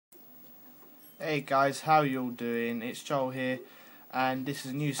Hey guys, how you all doing? It's Joel here, and this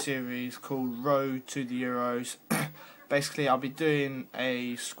is a new series called Road to the Euros. Basically, I'll be doing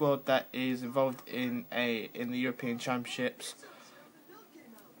a squad that is involved in the European Championships,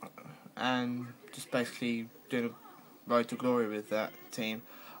 and just basically doing a road to glory with that team.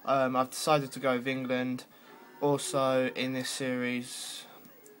 I've decided to go with England. Also, in this series,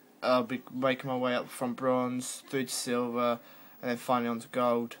 I'll be making my way up from bronze through to silver, and then finally on to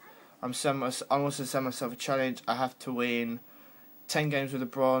gold. I'm also setting myself a challenge. I have to win 10 games with a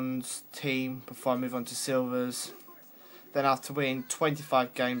bronze team before I move on to silvers. Then I have to win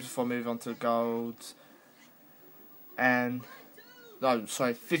 25 games before I move on to golds. And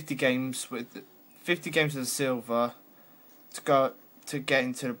 50 games with the silver to get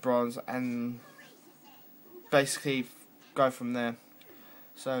into the bronze, and basically go from there.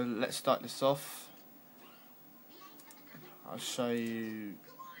 So let's start this off. I'll show you.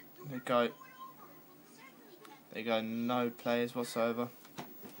 There you go, no players whatsoever.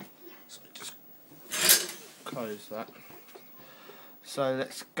 So just close that. So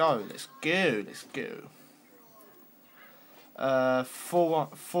let's go.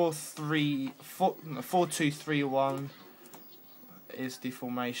 4-2-3-1 is the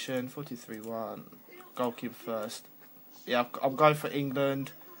formation. 4-2-3-1. Goalkeeper first. Yeah, I'm going for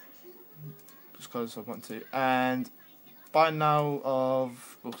England just because I want to. And by now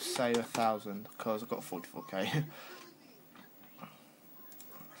of, we'll say 1,000, because I've got 44k.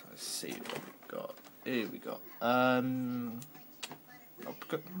 Let's see what we've got. Here we go. Not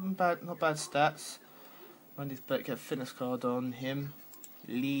bad stats. I need to get a fitness card on him.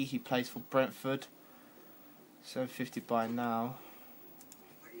 Lee, he plays for Brentford. 750 by now.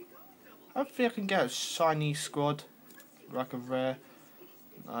 Hopefully I can get a shiny squad, like a rare.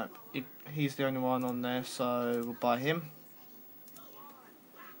 He's the only one on there, so we'll buy him.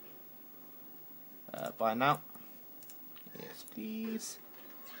 Buy now. Yes, please.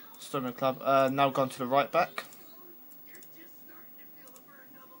 Storming Club. Now gone to the right back.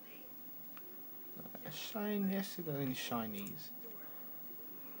 Shine, yes, there are any shinies.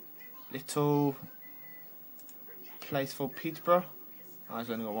 Little plays for Peterborough. Oh, he's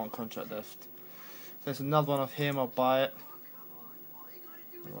only got one contract left. There's another one of him, I'll buy it.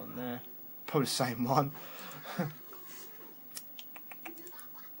 One there. Probably the same one.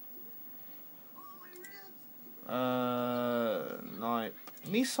 Like,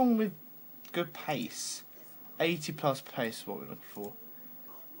 need someone with good pace. 80 plus pace is what we're looking for.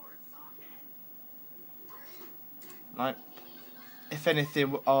 Like, if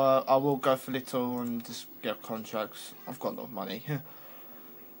anything, I will go for little and just get contracts. I've got a lot of money.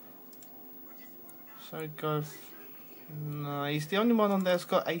 So go. No, he's the only one on there that's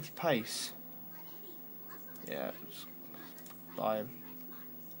got 80 pace. Yeah, just buy him.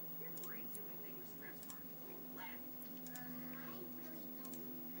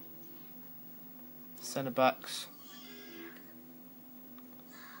 Centre backs.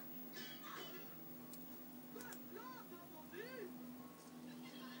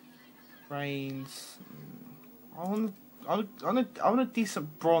 Reigns. I want a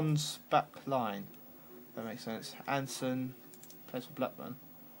decent bronze back line. That makes sense. Anson plays for Blackburn.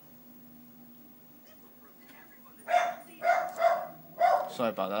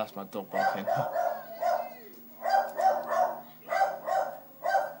 Sorry about that. That's my dog barking.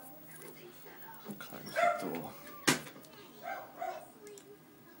 Close the door.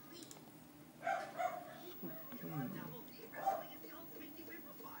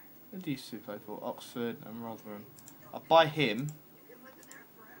 These two play for Oxford and Rotherham. I'll buy him.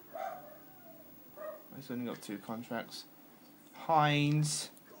 He's only got 2 contracts. Hines.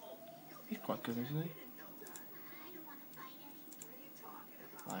 He's quite good, isn't he?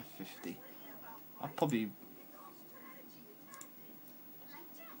 550. I'll probably.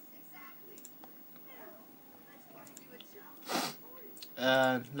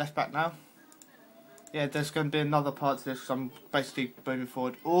 Left back now. Yeah, there's going to be another part to this because I'm basically moving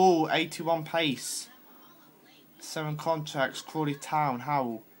forward. Oh, 81 pace. 7 contracts. Crawley Town.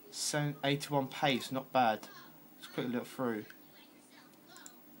 How? 81 pace. Not bad. Let's quickly look through.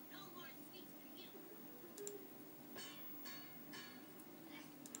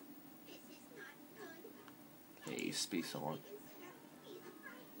 Please speak someone.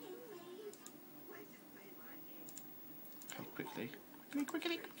 Okay,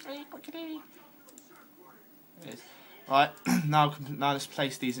 quickly. Yes. Right, now let's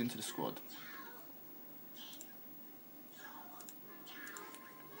place these into the squad.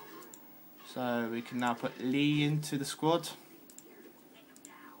 So we can now put Lee into the squad.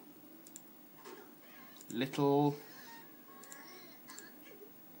 Little.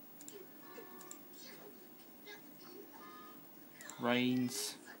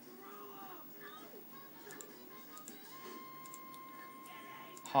 Reigns.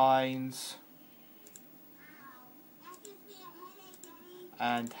 Hines.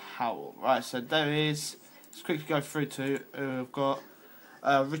 And Howell. Right, so there is. Let's quickly go through to we've got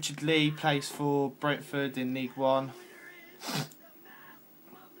Richard Lee plays for Brentford in League One.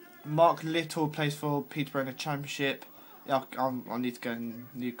 Mark Little plays for Peterborough in the Championship. Yeah, I need to get a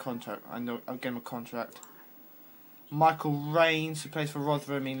new contract. I'll get him a contract. Michael Rains, who plays for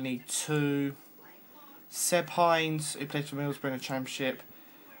Rotherham in League 2. Seb Hines, who plays for Middlesbrough in the Championship.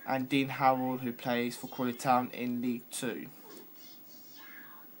 And Dean Howell, who plays for Crawley Town in League 2.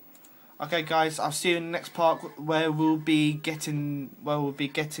 Okay, guys, I'll see you in the next part where we'll be getting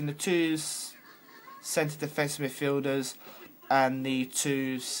the two centre defensive midfielders and the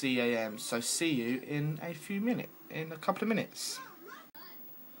two CAMs. So see you in a couple of minutes.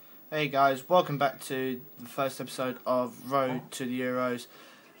 Hey guys, welcome back to the first episode of Road to the Euros.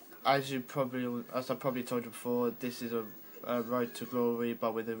 As I probably told you before, this is a Road to Glory,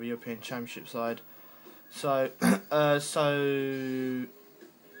 but with a European Championship side. So,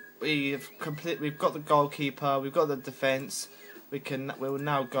 we've got the goalkeeper, we've got the defence. We will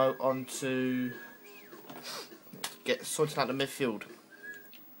now go on to get sorted out the midfield.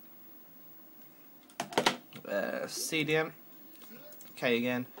 CDM. Okay,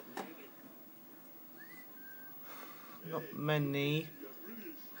 again. Not many.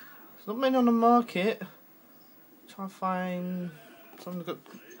 There's not many on the market. Try and find something good.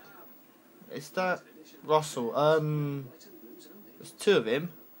 Is that Russell? There's two of him.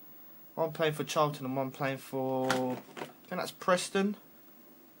 One playing for Charlton and one playing for, I think that's Preston.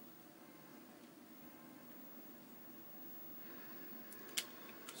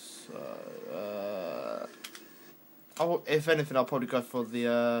 So, if anything, I'll probably go for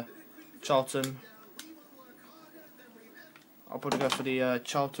the Charlton. I'll probably go for the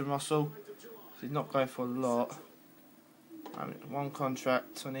Charlton Russell. He's not going for a lot. I mean, one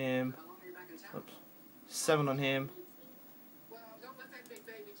contract on him. Oops. 7 on him.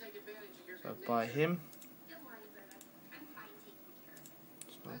 So buy him.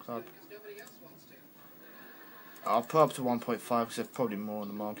 Small club. I'll put up to 1.5 because there's probably more on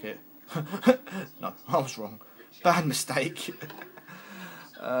the market. No, I was wrong. Bad mistake.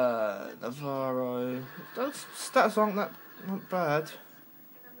 Navarro. Those stats aren't that not bad.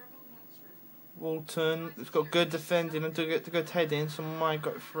 Walton. It's got good defending and good heading, so I might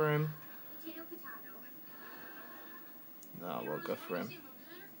go for him. No, I won't go for him.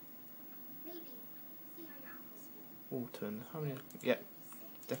 Walton. How many? Yeah,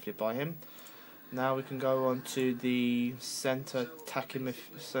 definitely buy him. Now we can go on to the centre attacking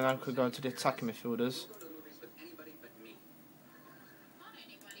so now we can go on to the attacking midfielders.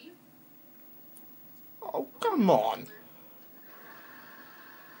 Oh, come on.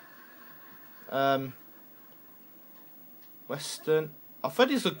 Weston. I thought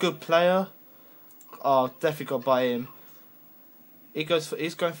he's a good player. Oh, definitely got to buy him.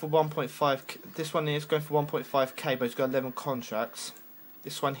 He's going for 1.5. This one here is going for 1.5k, but he's got 11 contracts.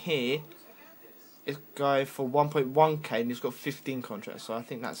 This one here is going for 1.1k, and he's got 15 contracts. So I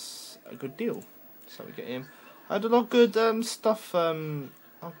think that's a good deal. So we get him. I had a lot of good stuff,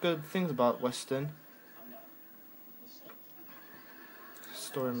 good things about Weston.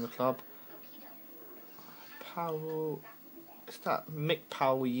 Store him in the club. Powell. Is that Mick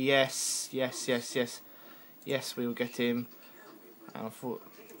Powell? Yes, yes, yes, yes. Yes, we will get him. And I thought.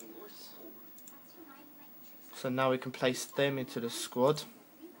 So now we can place them into the squad.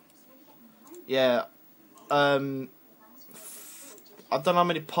 Yeah. I don't know how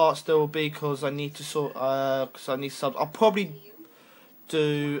many parts there will be because I need to sort. Because I need subs. I'll probably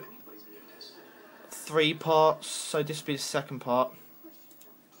do 3 parts. So this will be the second part.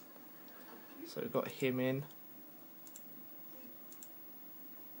 So we've got him in.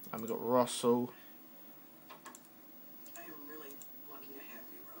 And we've got Russell.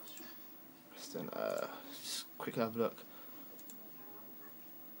 Then, just quickly have a look.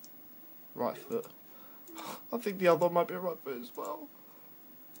 Right foot. I think the other one might be a right foot as well.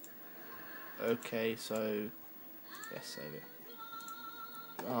 Okay, so yes, save it.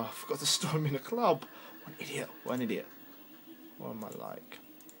 Oh, I forgot to store him in a club. What an idiot. What an idiot. What am I like?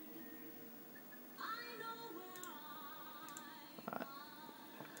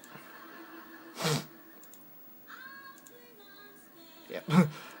 Yep.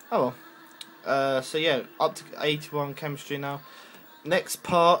 Oh well. So yeah, up to 81 chemistry now. Next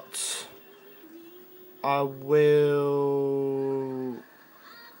part, I will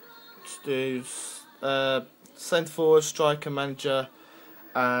do centre forward, striker, manager,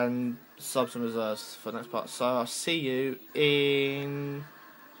 and subs and reserves for the next part. So I'll see you in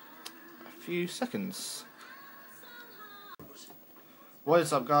a few seconds. What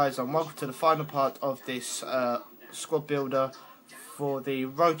is up, guys, and welcome to the final part of this squad builder for the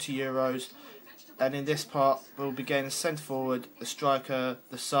Road to Euros. And in this part we'll be getting the centre forward, the striker,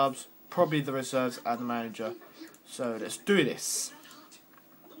 the subs, probably the reserves and the manager. So let's do this.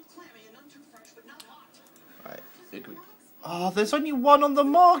 Right, oh, there's only one on the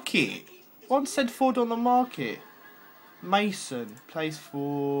market. One centre forward on the market. Mason plays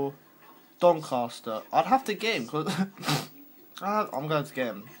for Doncaster. I'd have to get him because I'm going to get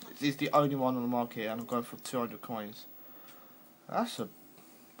him. He's the only one on the market, and I'm going for 200 coins. That's a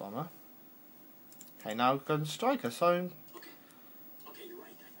bummer. Okay, now we're going to striker. So,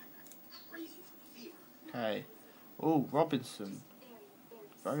 okay. Oh, Robinson.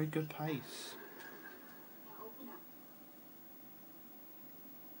 Very good pace.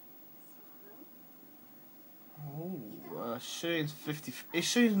 Oh, shooting's 50. His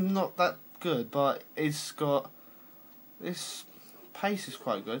shooting's not that good, but it's got this pace is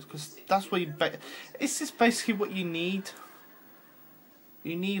quite good because that's what you. It's just basically what you need.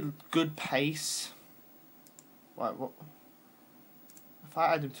 You need good pace. Right, what? If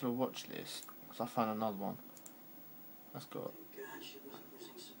I add him to the watch list, because I found another one. Let's go.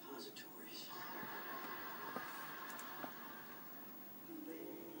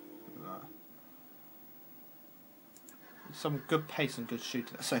 No. Some good pace and good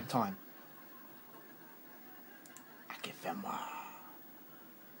shooting at the same time. I give them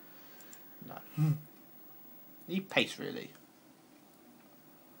no. Need pace really.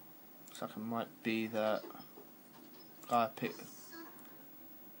 Looks like it might be that guy I picked.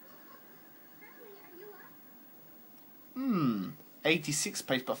 86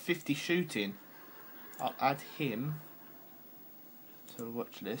 pace but 50 shooting. I'll add him to the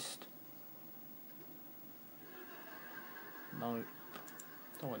watch list. Nope.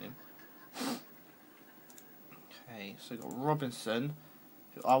 Don't want him. Okay, so we've got Robinson,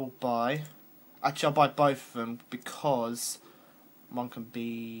 who I will buy. Actually, I'll buy both of them because one can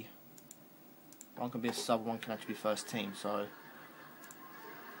be a sub, one can actually be first team. So,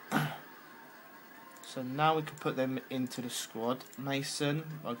 so now we can put them into the squad. Mason,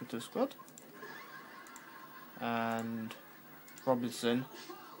 welcome to the squad, and Robinson.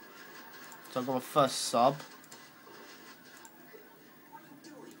 So I've got my first sub.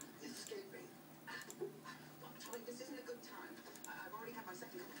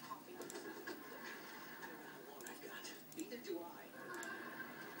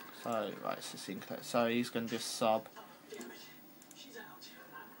 So, right, so Sinclair. So he's going to be a sub.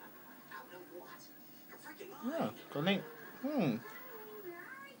 Yeah, got a link.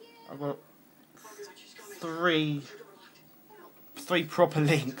 I've got three proper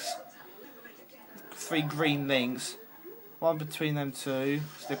links. 3 green links. One between them two.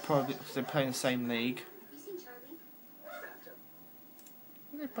 So they're playing the same league.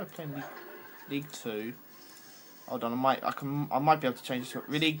 They're both playing League 2. Hold on, I might be able to change this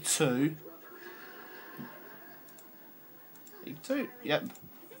to League 2. League 2, yep.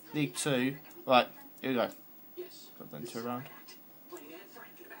 League 2. Right, here we go. Got them 2 around.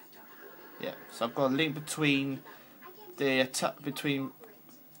 Yeah, so I've got a link between the attack between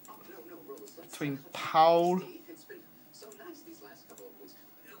Powell,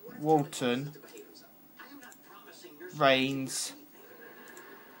 Walton, Rains,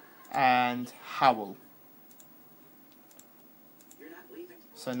 and Howell.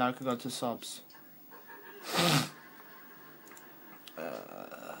 So now we can go to subs.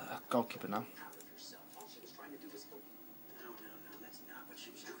 Goalkeeper now.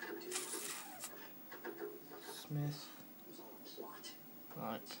 Smith.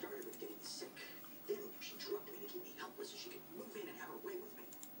 Right.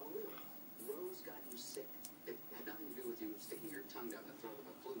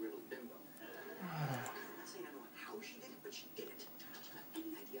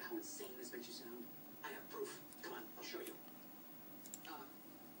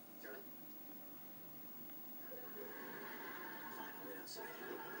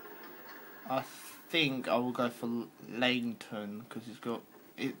 I think I will go for Langton because he's got.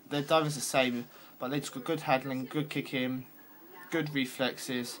 Their diving's the same, but they've just got good handling, good kicking, good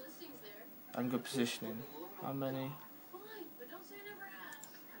reflexes, and good positioning. How many?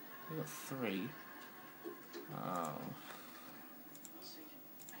 We got 3. Oh.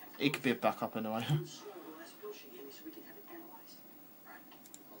 He could be a backup anyway.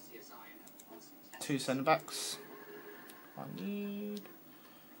 2 centre backs. I need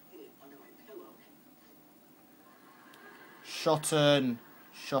Shotton.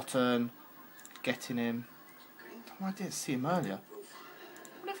 Shotton, getting him. Oh, I didn't see him earlier.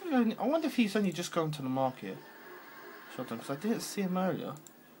 I wonder if he's only just gone to the market. Shotton, because I didn't see him earlier.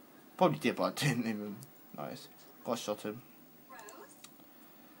 Probably did, but I didn't even notice. Got Shotton.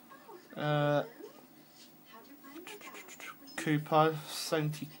 Cooper,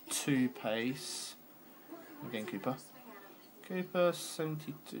 72 pace. Again, Cooper. Cooper,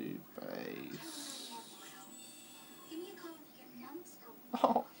 72 pace.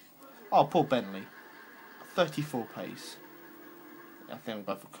 Oh, poor Bentley. 34 pace. I think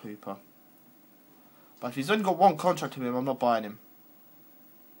I'll go for Cooper. But if he's only got one contract with him, I'm not buying him.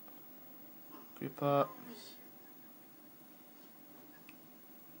 Cooper.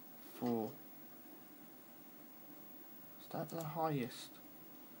 4. Is that the highest?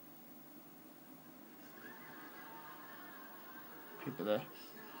 Cooper there.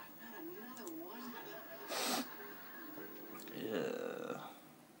 Yeah.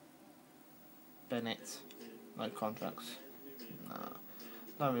 Bennett. No contracts. Nah.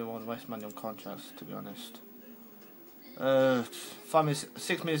 Don't really want to waste money on contracts, to be honest.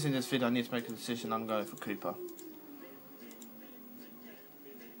 6 minutes in this video, I need to make a decision. I'm going for Cooper.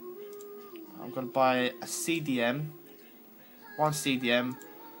 I'm going to buy a CDM, 1 CDM,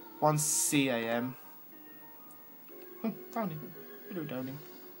 1 CAM. Downing. Hello, Downing.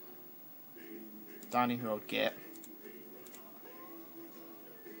 Downing, who I'll get.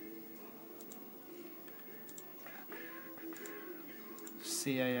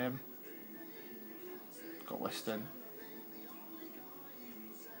 CAM. Got Western.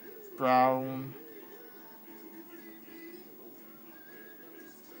 Brown.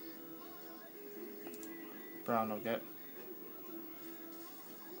 Brown I'll get.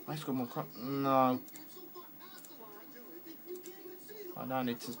 I just got more no. I now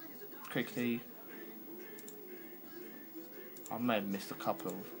need to quickly. I may have missed a couple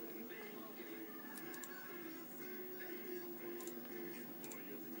of.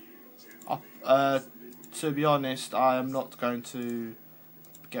 To be honest, I am not going to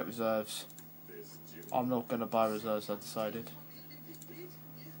get reserves. I'm not going to buy reserves, I decided.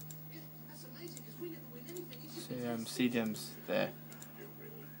 CDM's there.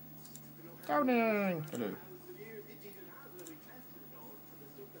 Downing! Hello.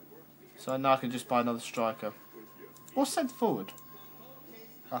 So now I can just buy another striker. Or centre forward.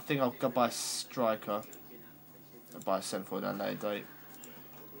 I think I'll go buy a striker. I'll buy a centre forward at a later date.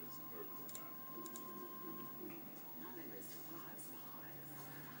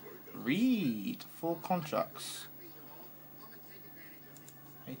 Reed, 4 contracts.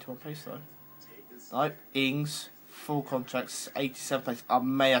 81 pace though. Nope, Ings, 4 contracts, 87 pace. I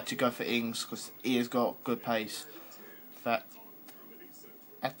may have to go for Ings because he has got good pace. In fact,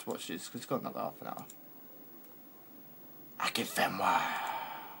 I have to watch this because it's got another half an hour. I give them one.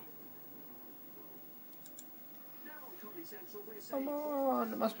 Come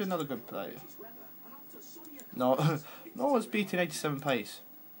on, there must be another good player. No, no one's beating 87 pace.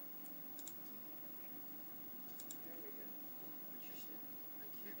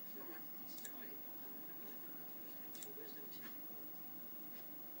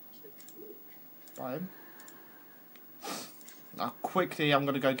 Now quickly I'm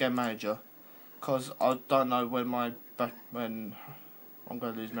going to go get a manager because I don't know when when I'm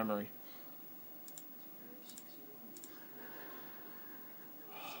going to lose memory.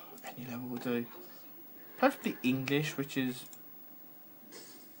 Any level will do. Preferably English, which is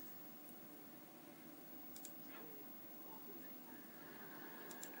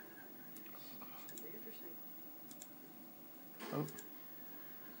oh.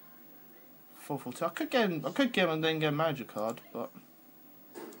 442. I could get him and then get a manager card, but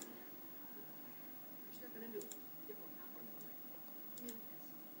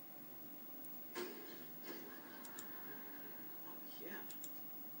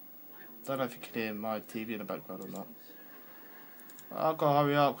don't know if you can hear my TV in the background or not. I've got to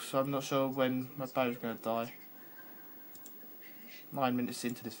hurry up because I'm not sure when my battery's going to die. 9 minutes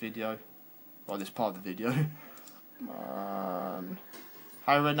into this video, or this part of the video. Come on,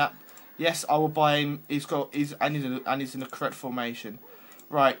 Harry Redknapp. Yes, I will buy him. He's in the correct formation.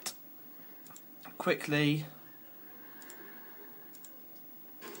 Right. Quickly.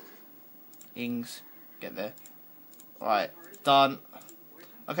 Ings. Get there. Right. Done.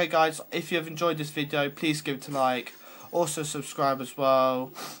 Okay, guys. If you have enjoyed this video, please give it a like. Also, subscribe as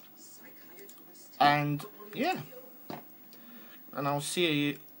well. And, yeah. And I'll see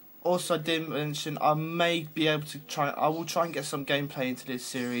you. Also, I didn't mention I may be able to I will try and get some gameplay into this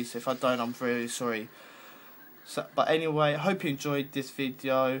series. If I don't, I'm really sorry. So, but anyway, I hope you enjoyed this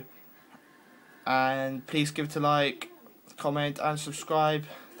video. And please give it a like, comment and subscribe.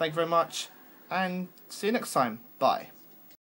 Thank you very much, and see you next time. Bye.